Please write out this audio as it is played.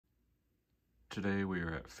Today we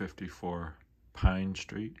are at 54 Pine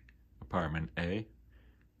Street, Apartment A,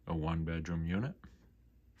 a one-bedroom unit,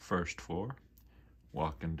 first floor,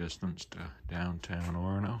 walking distance to downtown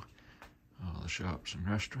Orono, all the shops and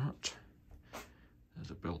restaurants.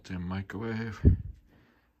 There's a built-in microwave,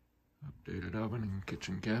 updated oven and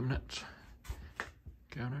kitchen cabinets,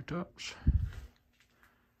 countertops,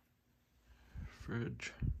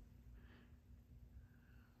 fridge,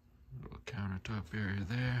 little countertop area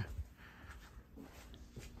there.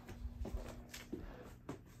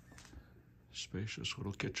 Spacious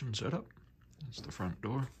little kitchen setup. That's the front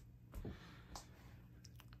door.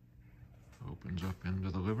 Opens up into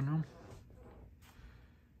the living room.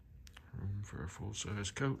 Room for a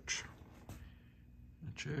full-size couch.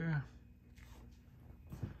 A chair.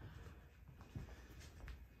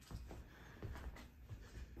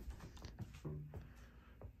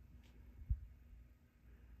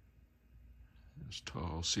 There's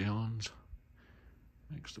tall ceilings.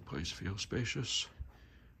 Makes the place feel spacious.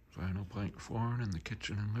 Vinyl plank flooring in the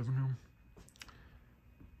kitchen and living room.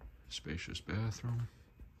 Spacious bathroom.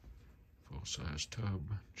 Full-size tub,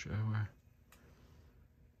 shower.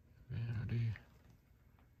 Vanity.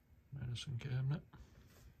 Medicine cabinet.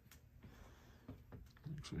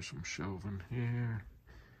 Looks like some shelving here.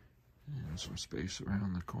 And some space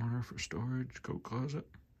around the corner for storage, coat closet.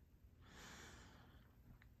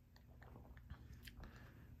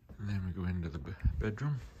 And then we go into the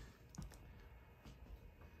bedroom.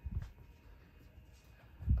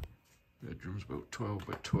 Bedroom's about 12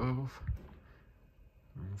 by 12.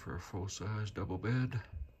 Room for a full-size double bed.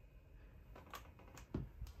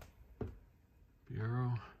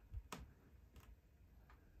 Bureau.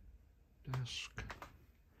 Desk.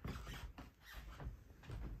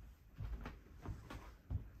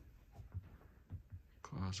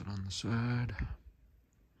 Closet on the side.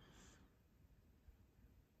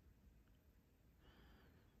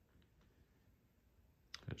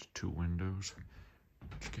 That's 2 windows,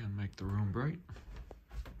 which can make the room bright.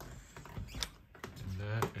 And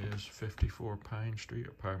that is 54 Pine Street,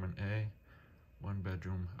 Apartment A,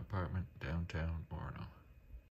 one-bedroom apartment, downtown Orono.